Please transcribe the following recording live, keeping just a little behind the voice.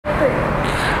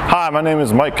Hi, my name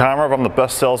is Mike Komarov. I'm the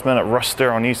best salesman at Russ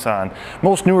Darrow Nissan.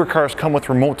 Most newer cars come with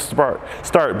remote start,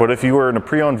 but if you are in a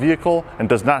pre-owned vehicle and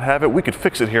does not have it, we could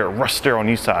fix it here at Russ Darrow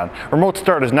Nissan. Remote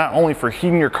start is not only for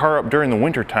heating your car up during the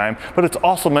winter time, but it's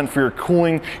also meant for your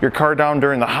cooling your car down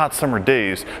during the hot summer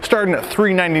days. Starting at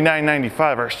 $399.95,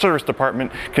 our service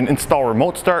department can install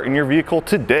remote start in your vehicle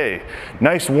today.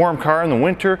 Nice warm car in the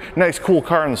winter, nice cool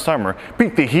car in the summer.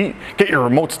 Beat the heat, get your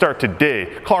remote start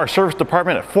today. Call our service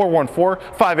department at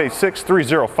 414-586-3050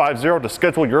 to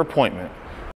schedule your appointment.